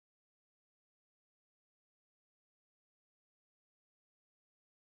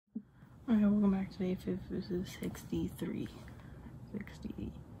Alright, welcome back to day 5. This is 63.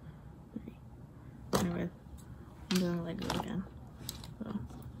 Anyways, I'm doing legs again. So.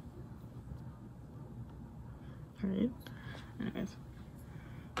 Alright. Anyways.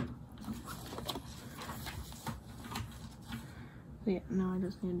 So yeah, now I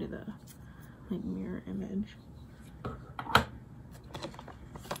just need to do the mirror image.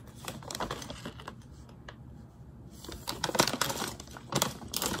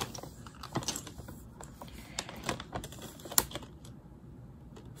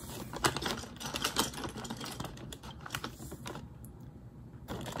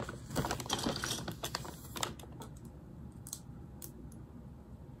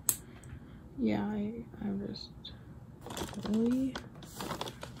 Yeah, I'm just really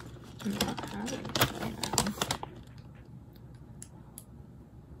not having it right now.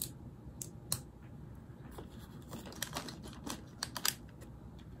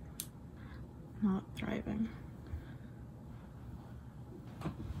 Not thriving.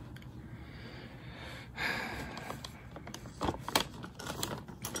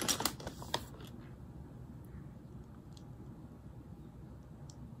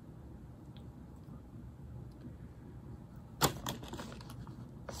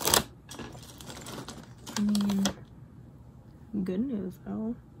 I mean, good news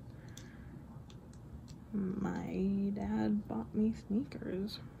though. My dad bought me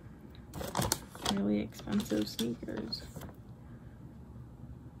sneakers. Really expensive sneakers.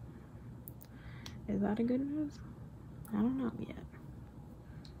 Is that a good news? I don't know yet.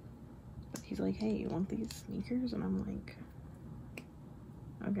 But he's like, hey, you want these sneakers? And I'm like,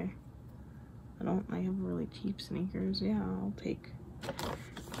 okay. I have really cheap sneakers. Yeah, I'll take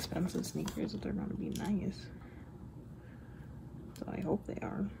expensive sneakers if they're gonna be nice. So I hope they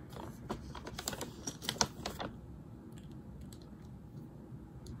are.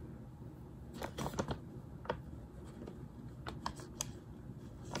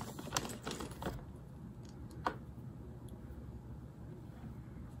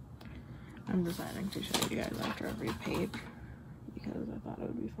 I'm deciding to show you guys after every page because I thought it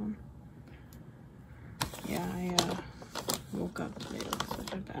would be fun. Yeah, I woke up today with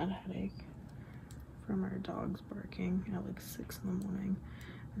such a bad headache from our dogs barking at like 6 in the morning,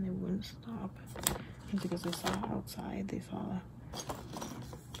 and they wouldn't stop. It's because they saw outside, they saw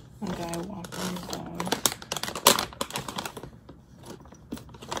a guy walking his dog.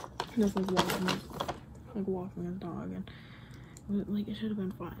 Just like walking his dog, and it should have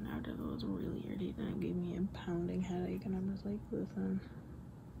been fine. It was really irritating. It gave me a pounding headache, and I'm just like, listen,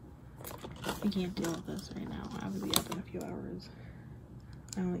 I can't deal with this right now. I will be up in a few hours.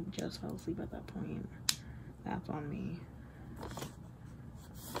 I like just fell asleep at that point. That's on me.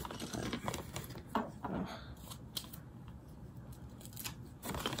 But, ugh.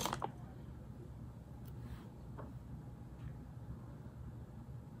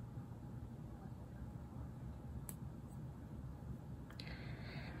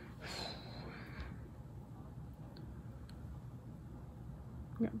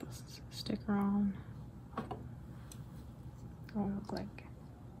 Got this sticker on. Oh, look like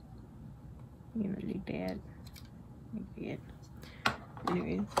like that. Like that.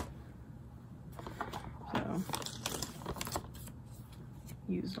 Anyways, so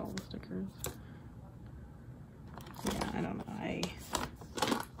used all the stickers. Yeah, I don't know. I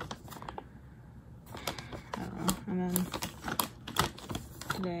don't know. And then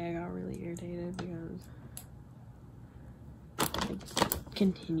today I got really irritated because it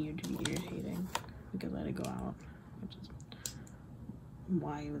continued to be irritating because I had to go out, which is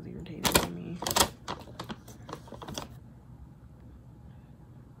why it was irritating to me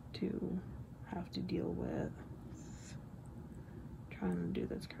to have to deal with trying to do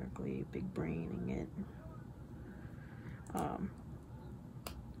this correctly, big braining it.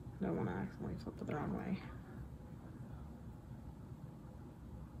 Don't want to accidentally flip it the wrong way.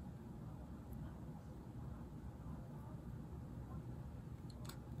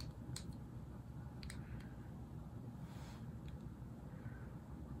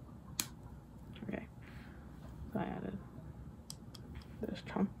 Okay, so I added this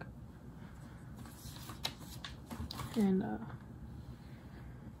chunk, and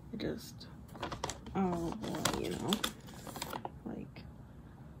it just, oh boy, you know, like,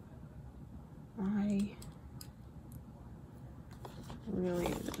 I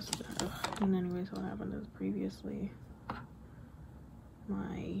really just, and anyways, what happened is previously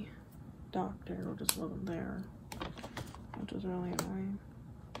my doctor just wasn't there, which was really annoying.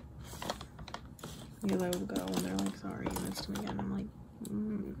 Because I would go and they're like, sorry, you missed him again. I'm like,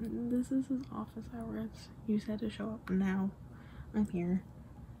 this is his office hours. You said to show up now. I'm here.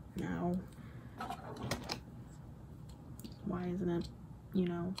 now. Why isn't it, you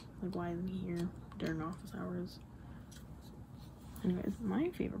know, like, why isn't he here during office hours? Anyways, my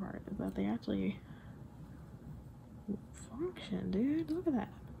favorite part is that they actually function, dude. Look at that.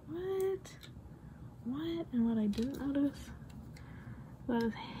 What? And what I didn't notice, that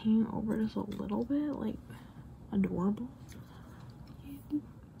is hanging over just a little bit, like, adorable.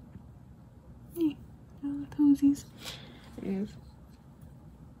 Hey, toesies. Anyways,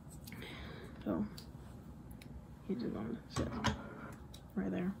 so he's just gonna sit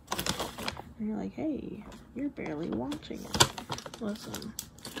right there. And you're like, hey, you're barely watching it. Listen,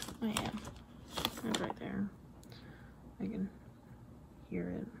 I am. It's right there. I can hear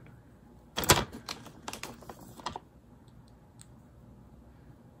it.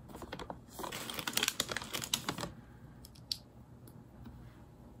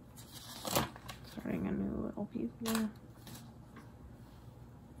 Starting a new little piece there.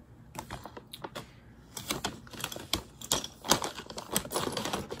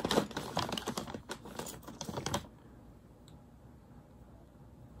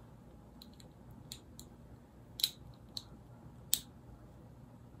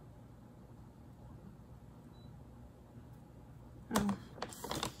 Oh.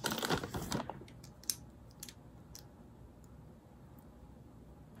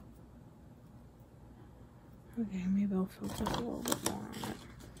 Okay, maybe I'll focus a little bit more on it.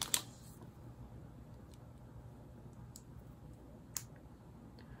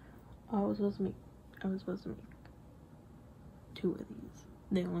 I was supposed to make 2 of these.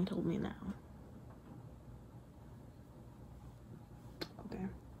 They only told me now. Okay.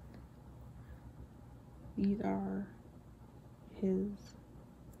 These are his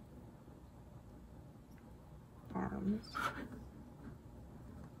arms.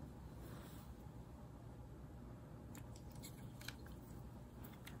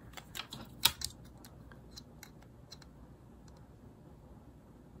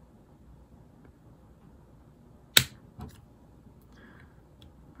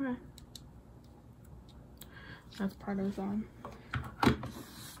 Okay. That's part of his arm.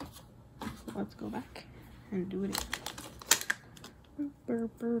 Let's go back and do it again.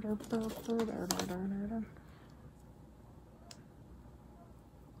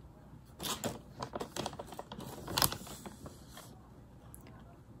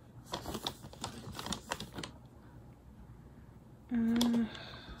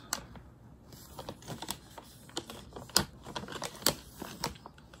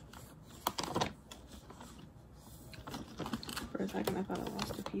 For a second I thought I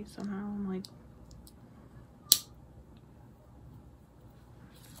lost a piece somehow. I'm like,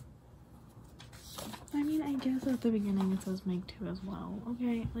 I mean, I guess at the beginning it says make 2 as well.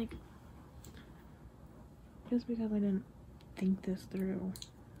 Okay, like, just because I didn't think this through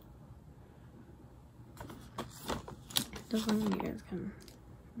doesn't mean you guys can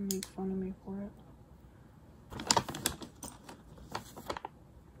make fun of me for it.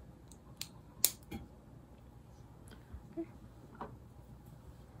 Okay.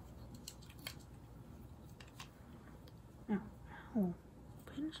 Ow.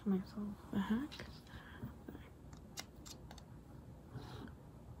 Pinched myself. The heck?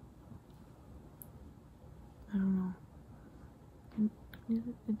 I don't know. It's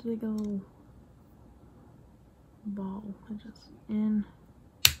like a little ball. I just in.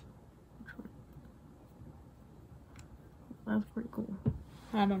 That's pretty cool.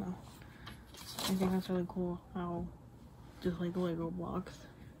 I don't know. I think that's really cool how just like Lego blocks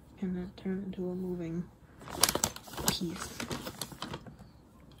can then turn into a moving piece.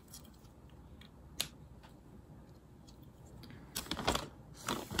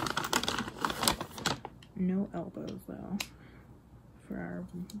 No elbows though for our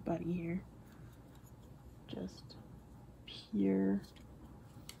buddy here. Just pure.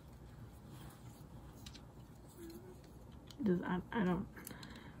 I don't.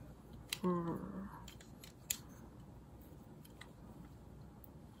 Ooh.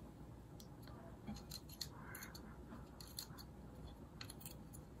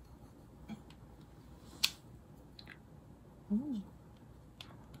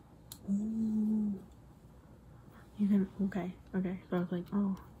 Ooh. You can, okay, so I was like,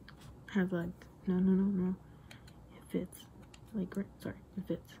 oh, has like, no, it fits, like, sorry, it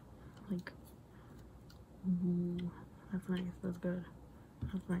fits, like, ooh, that's nice, that's good,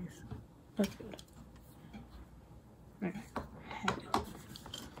 that's nice, that's good. Okay, head.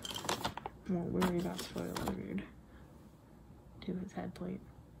 Won't worry about spoiler to his head plate.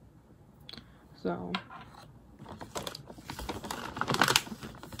 So,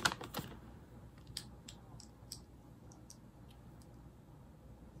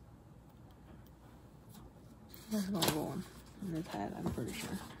 There's one going in his head, I'm pretty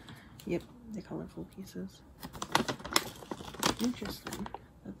sure. Yep, the colorful pieces. Interesting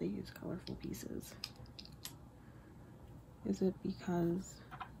that they use colorful pieces. Is it because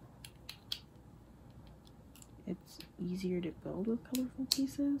it's easier to build with colorful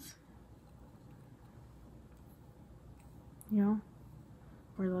pieces? You know?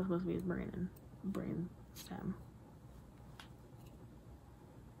 Or is that supposed to be his brain stem?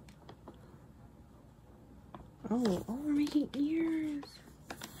 Oh, we're making ears!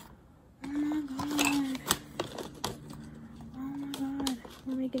 Oh my god! Oh my god,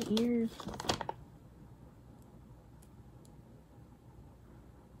 we're making ears.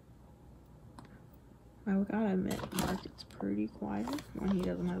 I gotta admit, Mark is pretty quiet when he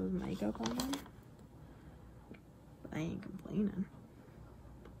doesn't have his makeup on him. But I ain't complaining.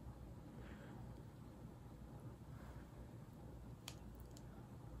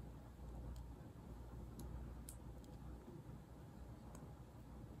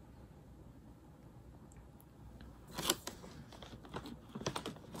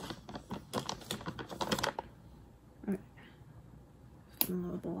 Okay.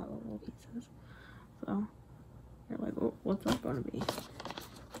 Filling with a lot of little pieces. So, you're like, oh, what's that gonna be?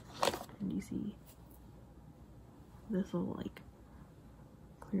 And you see this little, like,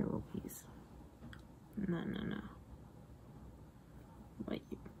 clear little piece. No.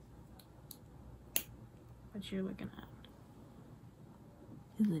 What you're looking at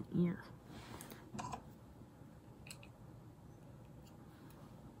is an ear.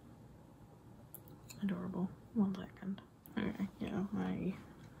 Adorable. 1 second. Okay, yeah, my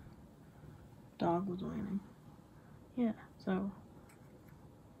dog was whining. Yeah, so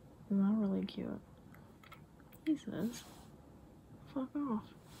it's not really cute. He says, fuck off.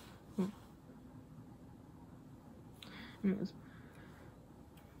 Anyways,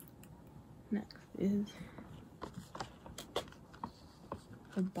 next is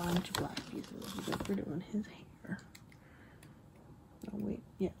a bunch of black pieces because we're doing his hair. Oh wait,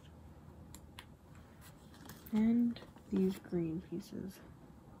 yes. And these green pieces,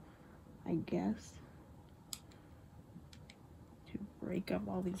 I guess, to break up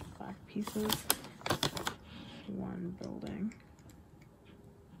all these black pieces, one building.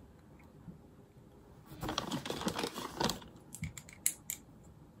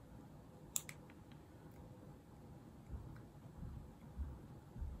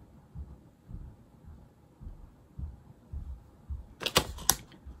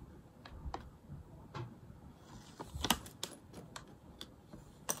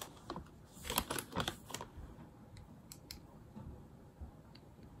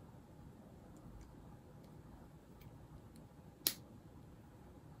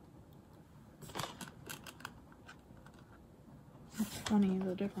 It's funny,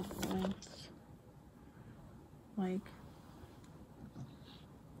 the different lengths. Like,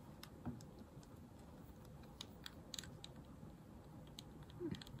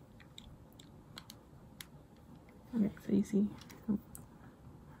 okay, so you see,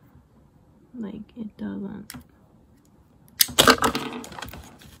 like, it doesn't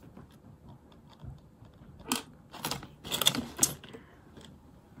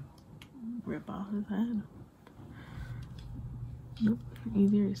rip off his head. Nope,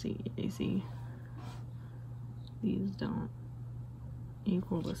 easier to see. You see, these don't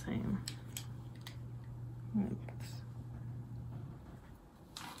equal the same.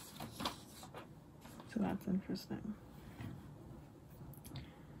 So that's interesting.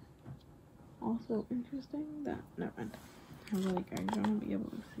 Also interesting that, never mind. I was like, I'm gonna be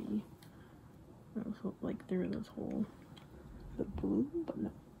able to see like through this hole, the blue, but no.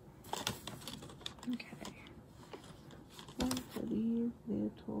 Okay. One for these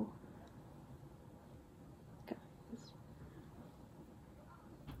little guys.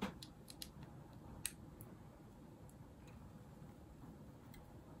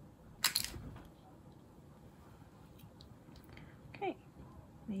 Okay,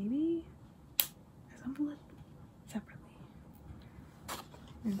 maybe assemble it separately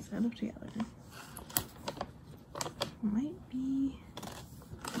instead of together. Might be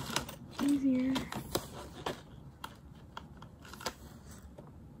easier.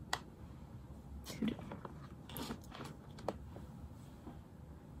 To do.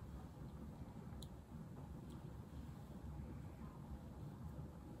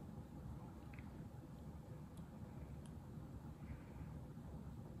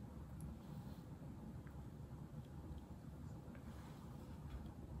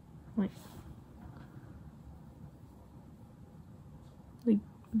 Like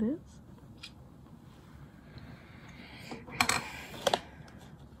this.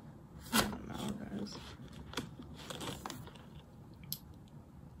 I don't know, guys.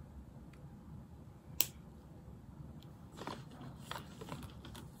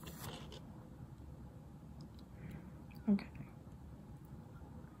 Okay.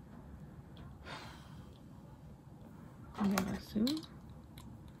 I'm gonna assume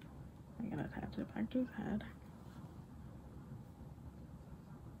I'm gonna attach it back to his head.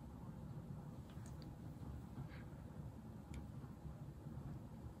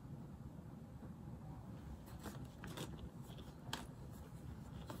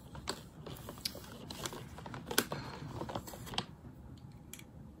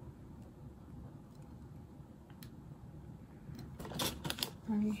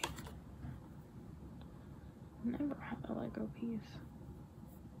 I never had a Lego piece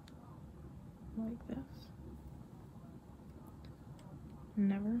like this.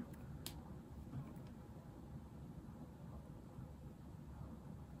 Never.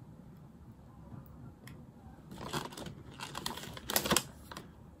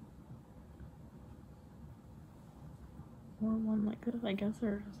 Or one like this. I guess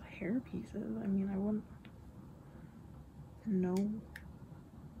they're just hair pieces. I mean, I wouldn't know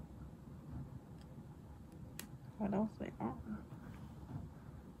what else they are.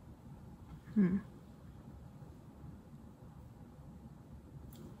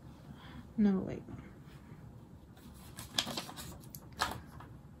 No, wait.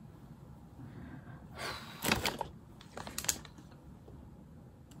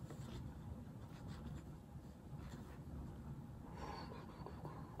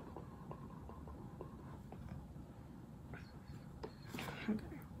 Okay.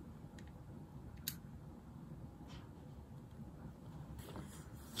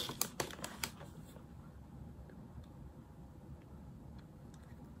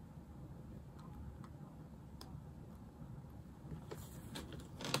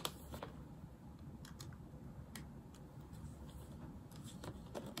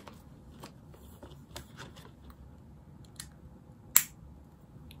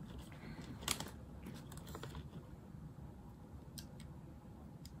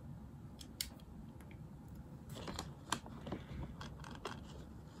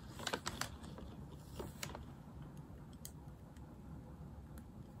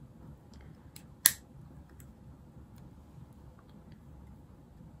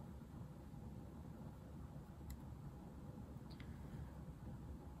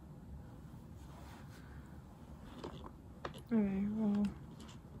 Okay, well.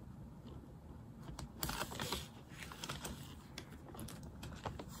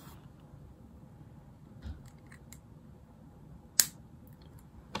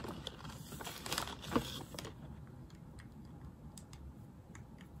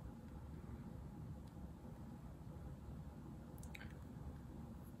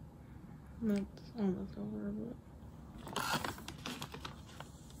 That's almost over, but.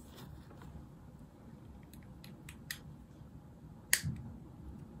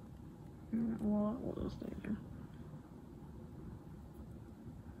 Well, we'll just stay there.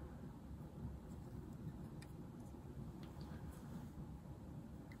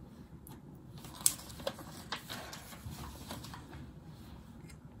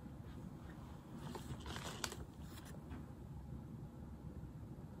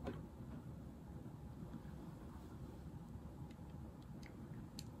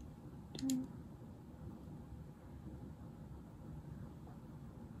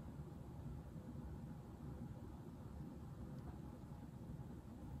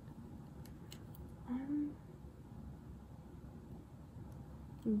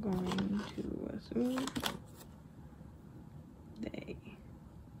 I'm going to assume they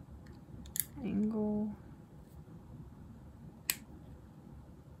angle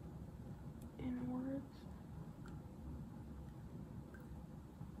inwards.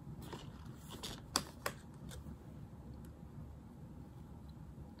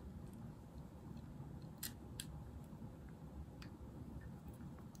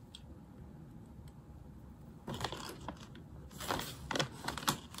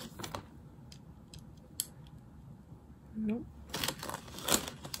 Nope.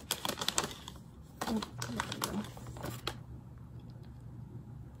 Oh, there we go.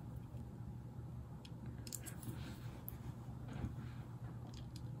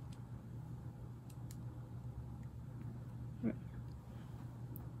 Right.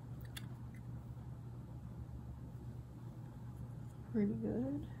 Pretty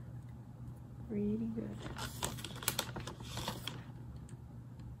good. Pretty good.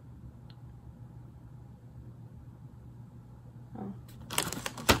 Oh.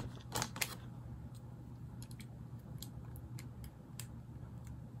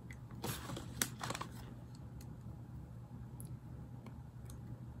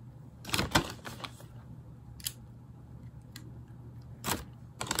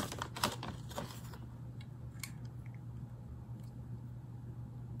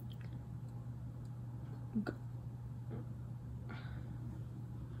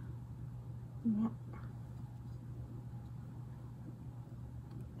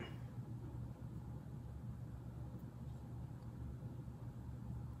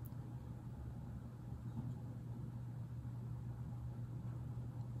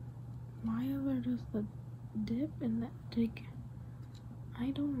 why is there just a dip in that? Like,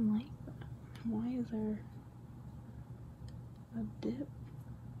 I don't like that. Why is there a dip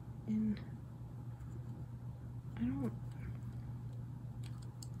in? I don't.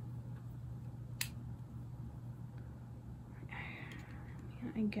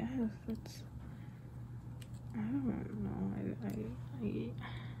 I guess it's. I don't know.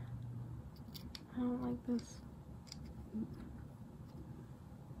 I don't like this.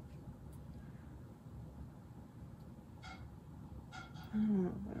 I don't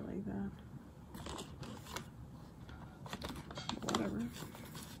know if I like that. Whatever.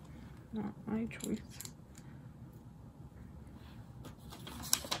 Not my choice.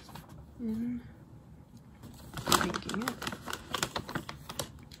 In making it.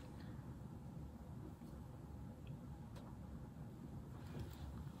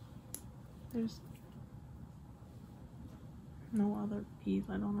 There's no other piece.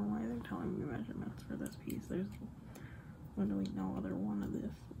 I don't know why they're telling me measurements for this piece. There's literally no other one of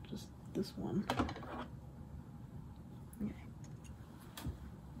this. Just this one. Okay.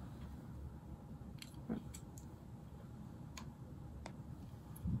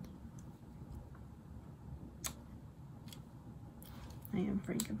 I am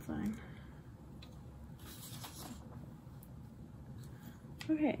Frankenstein.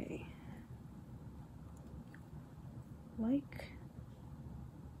 Okay. Like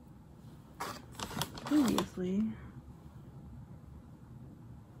previously,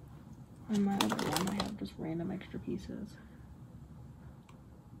 on my other one, I have just random extra pieces,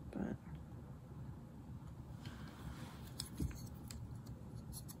 but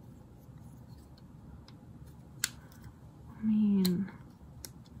I mean,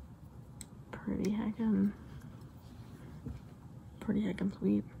 pretty heckin'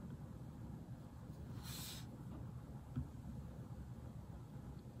 sweet.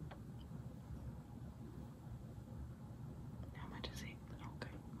 How much is it?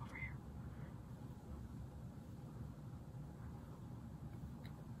 Okay, over here.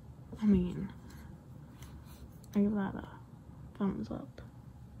 I mean, I give that a thumbs up.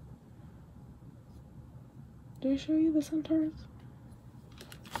 Did I show you the centaurs?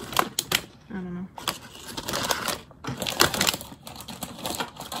 I don't know.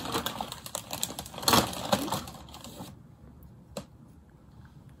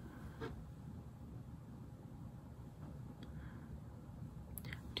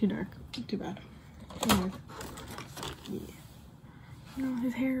 Too dark. Too bad. Anyway. Yeah. You know,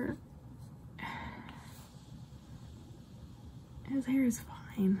 his hair is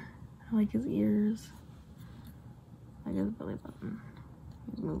fine. I like his ears. I like his belly button.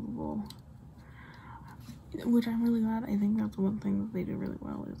 He's movable. Which I'm really glad. I think that's one thing that they do really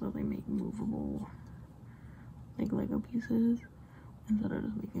well is that they make movable, like, Lego pieces instead of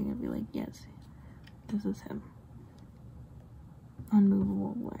just making it be like, yes, this is him.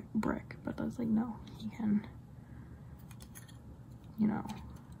 Unmovable brick, but that's like, no, he can, you know,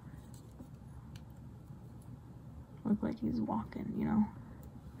 look like he's walking, you know,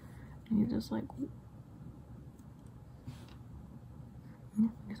 and he's just like,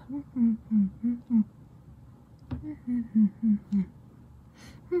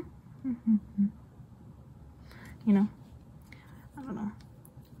 you know, I don't know.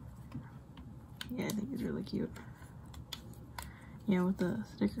 Yeah, I think he's really cute. Yeah, with the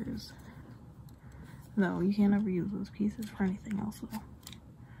stickers. No, you can't ever use those pieces for anything else though.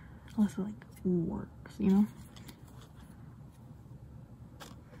 Unless it like works, you know?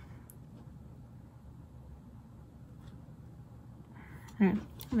 Alright,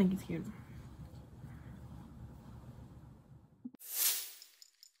 I think he's cute.